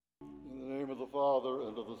Father,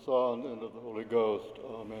 and of the Son, and of the Holy Ghost.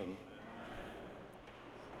 Amen.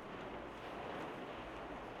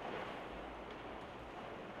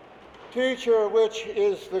 Teacher, which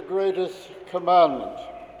is the greatest commandment?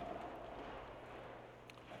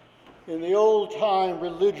 In the old-time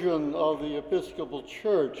religion of the Episcopal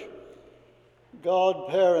Church,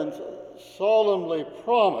 godparents solemnly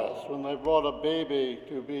promised when they brought a baby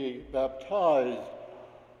to be baptized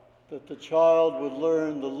that the child would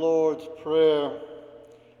learn the Lord's Prayer,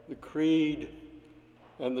 the Creed,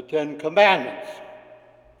 and the Ten Commandments.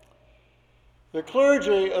 The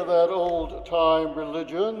clergy of that old-time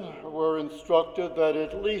religion were instructed that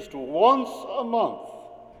at least once a month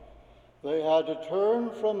they had to turn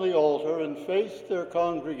from the altar and face their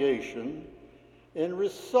congregation and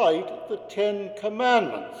recite the Ten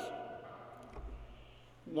Commandments.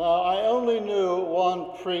 Now, I only knew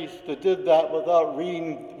one priest that did that without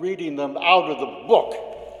reading them out of the book,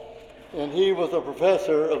 and he was a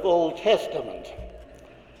professor of Old Testament,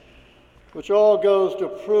 which all goes to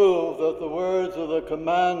prove that the words of the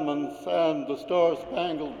commandments and the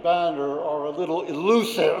Star-Spangled Banner are a little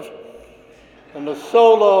elusive, and the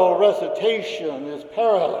solo recitation is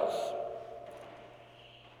perilous.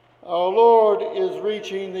 Our Lord is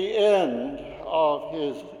reaching the end of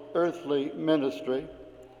his earthly ministry.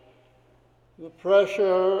 The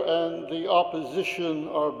pressure and the opposition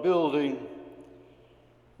are building,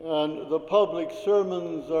 and the public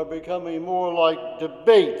sermons are becoming more like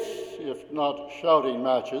debates, if not shouting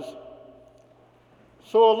matches.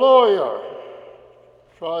 So a lawyer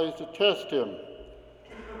tries to test him.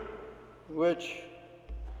 Which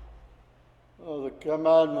of the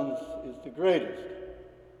commandments is the greatest?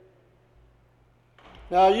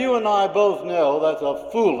 Now, you and I both know that's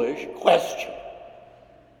a foolish question.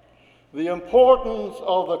 The importance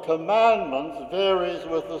of the commandments varies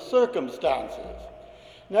with the circumstances.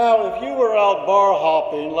 Now, if you were out bar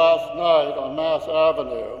hopping last night on Mass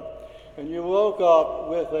Avenue, and you woke up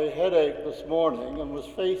with a headache this morning and was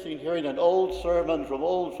facing hearing an old sermon from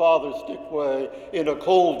old Father Stickway in a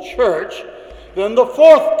cold church, then the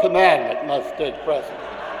fourth commandment must take precedence.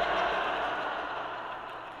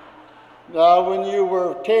 Now, when you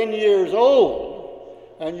were 10 years old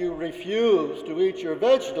and you refused to eat your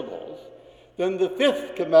vegetables, then the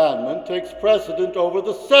fifth commandment takes precedent over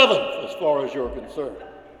the seventh as far as you're concerned.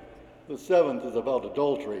 The seventh is about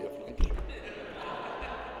adultery, I think.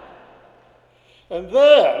 And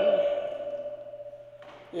then,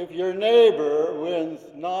 if your neighbor wins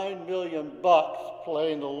 $9 million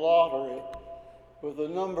playing the lottery with the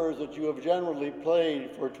numbers that you have generally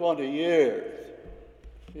played for 20 years,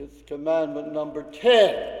 it's commandment number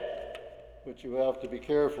 10, which you have to be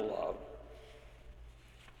careful of.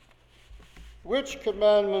 Which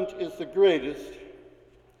commandment is the greatest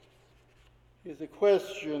is a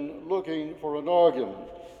question looking for an argument.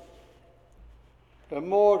 And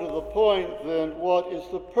more to the point, then, what is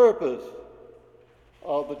the purpose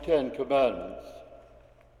of the Ten Commandments?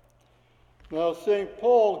 Now, St.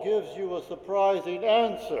 Paul gives you a surprising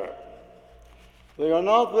answer. They are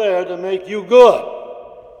not there to make you good.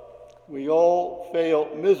 We all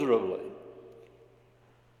fail miserably.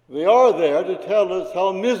 They are there to tell us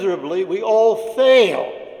how miserably we all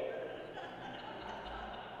fail,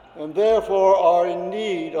 and therefore are in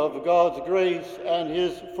need of God's grace and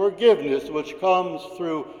his forgiveness, which comes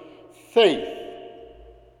through faith.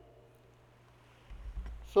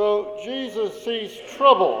 So Jesus sees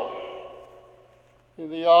trouble in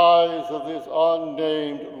the eyes of this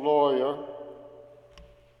unnamed lawyer,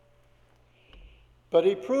 but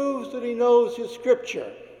he proves that he knows his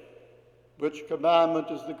scripture. Which commandment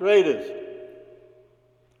is the greatest?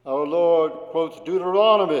 Our Lord quotes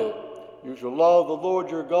Deuteronomy. You shall love the Lord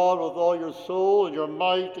your God with all your soul and your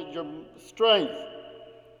might and your strength.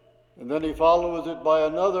 And then he follows it by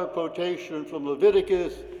another quotation from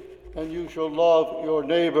Leviticus, and you shall love your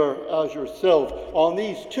neighbor as yourself. On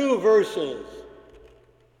these two verses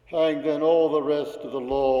hang then all the rest of the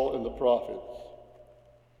law and the prophets.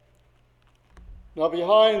 Now,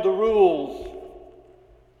 behind the rules,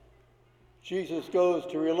 Jesus goes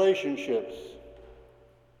to relationships.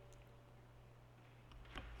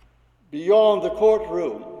 Beyond the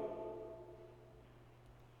courtroom,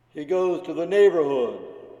 he goes to the neighborhood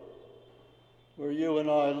where you and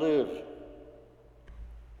I live.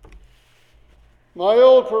 My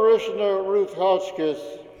old parishioner, Ruth Hotchkiss,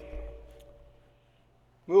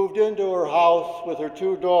 moved into her house with her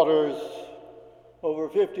two daughters over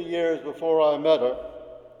 50 years before I met her.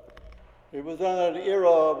 It was in an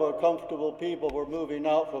era where comfortable people were moving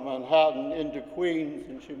out from Manhattan into Queens,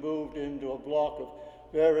 and she moved into a block of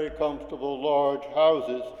very comfortable large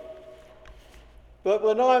houses. But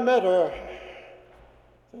when I met her,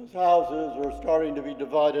 Those houses were starting to be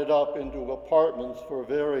divided up into apartments for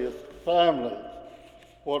various families.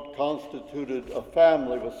 What constituted a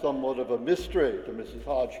family was somewhat of a mystery to Mrs.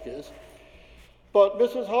 Hotchkiss. But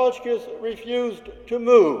Mrs. Hotchkiss refused to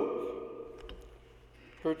move.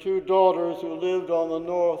 Her two daughters, who lived on the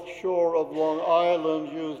north shore of Long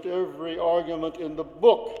Island, used every argument in the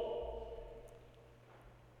book.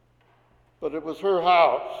 But it was her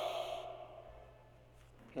house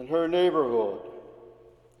and her neighborhood,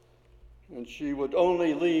 and she would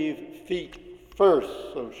only leave feet first,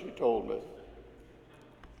 so she told me.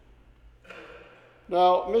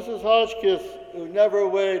 Now, Mrs. Hotchkiss, who never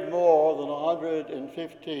weighed more than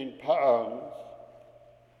 115 pounds,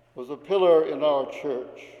 was a pillar in our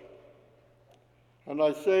church. And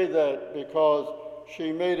I say that because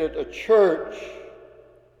she made it a church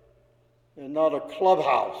and not a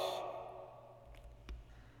clubhouse.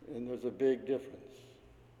 And there's a big difference.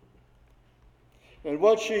 And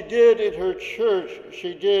what she did in her church,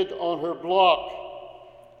 she did on her block.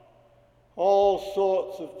 All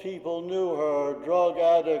sorts of people knew her, drug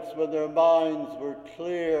addicts when their minds were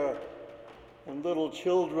clear, and little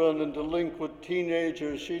children and delinquent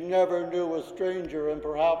teenagers. She never knew a stranger, and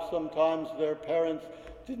perhaps sometimes their parents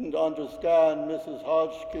didn't understand Mrs.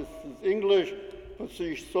 Hotchkiss's English, but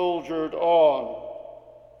she soldiered on.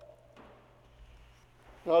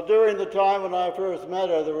 Now, during the time when I first met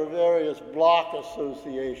her, there were various block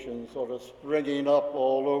associations sort of springing up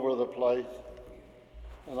all over the place.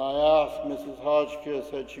 And I asked Mrs.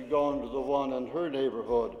 Hotchkiss, had she gone to the one in her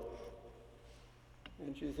neighborhood?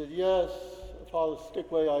 And she said, yes, Father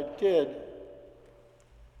Stickway, I did,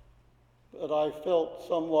 but I felt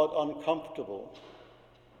somewhat uncomfortable.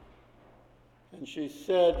 And she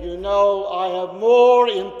said, you know, I have more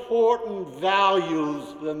important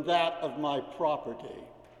values than that of my property.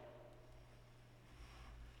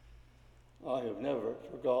 I have never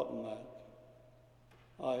forgotten that.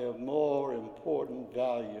 I have more important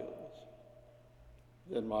values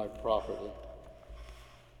than my property.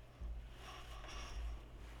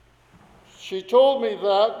 She told me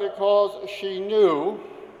that because she knew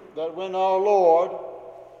that when our Lord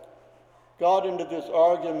got into this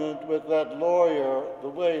argument with that lawyer, the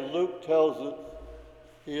way Luke tells it,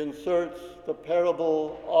 he inserts the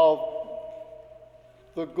parable of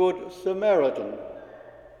the Good Samaritan.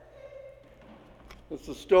 It's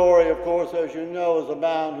the story, of course, as you know, of a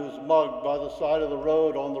man who's mugged by the side of the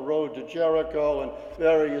road on the road to Jericho, and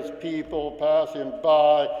various people pass him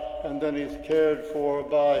by, and then he's cared for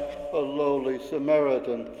by a lowly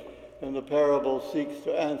Samaritan. And the parable seeks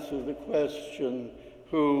to answer the question,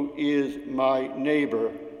 who is my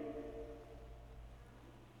neighbor?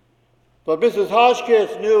 But Mrs.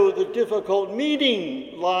 Hotchkiss knew the difficult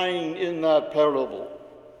meaning lying in that parable.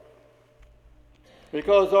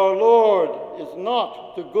 Because our Lord is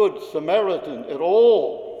not the Good Samaritan at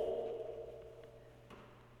all,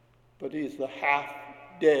 but he's the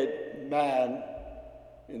half-dead man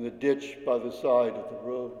in the ditch by the side of the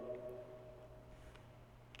road.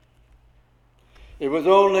 It was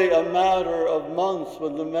only a matter of months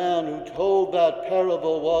when the man who told that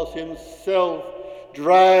parable was himself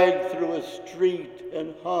dragged through a street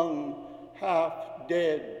and hung half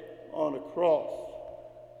dead on a cross.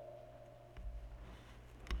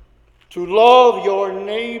 To love your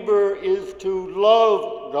neighbor is to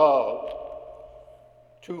love God.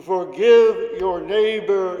 To forgive your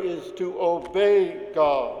neighbor is to obey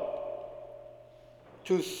God.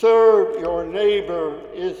 To serve your neighbor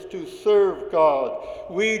is to serve God.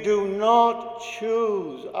 We do not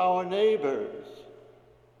choose our neighbors.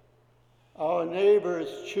 Our neighbors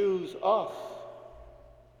choose us.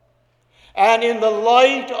 And in the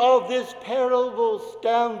light of this parable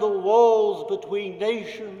stand the walls between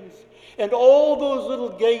nations and all those little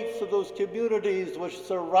gates of those communities which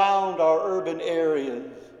surround our urban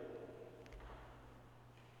areas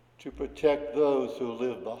to protect those who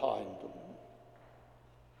live behind them.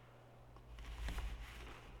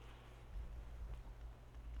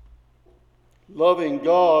 Loving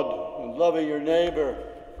God and loving your neighbor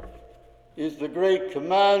is the great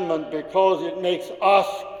commandment because it makes us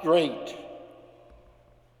great.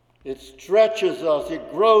 It stretches us,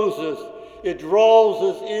 it grows us, it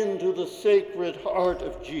draws us into the sacred heart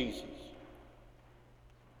of Jesus.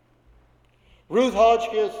 Ruth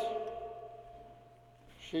Hotchkiss,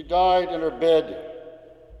 she died in her bed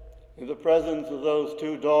in the presence of those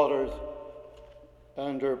two daughters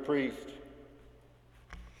and her priest.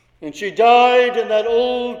 And she died in that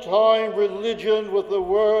old-time religion with the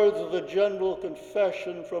words of the general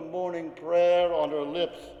confession from morning prayer on her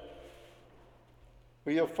lips.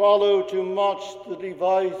 We have followed too much the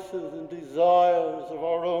devices and desires of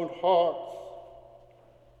our own hearts.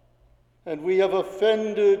 and we have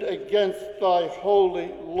offended against thy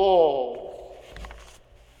holy laws.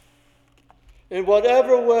 In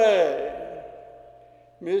whatever way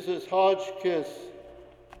Mrs. Hotchkiss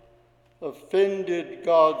offended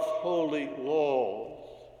God's holy laws,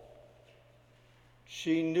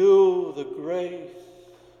 she knew the grace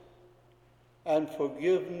and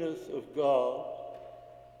forgiveness of God,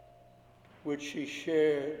 which she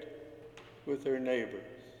shared with her neighbors.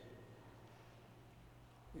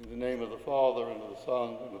 In the name of the Father, and of the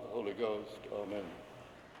Son, and of the Holy Ghost, amen.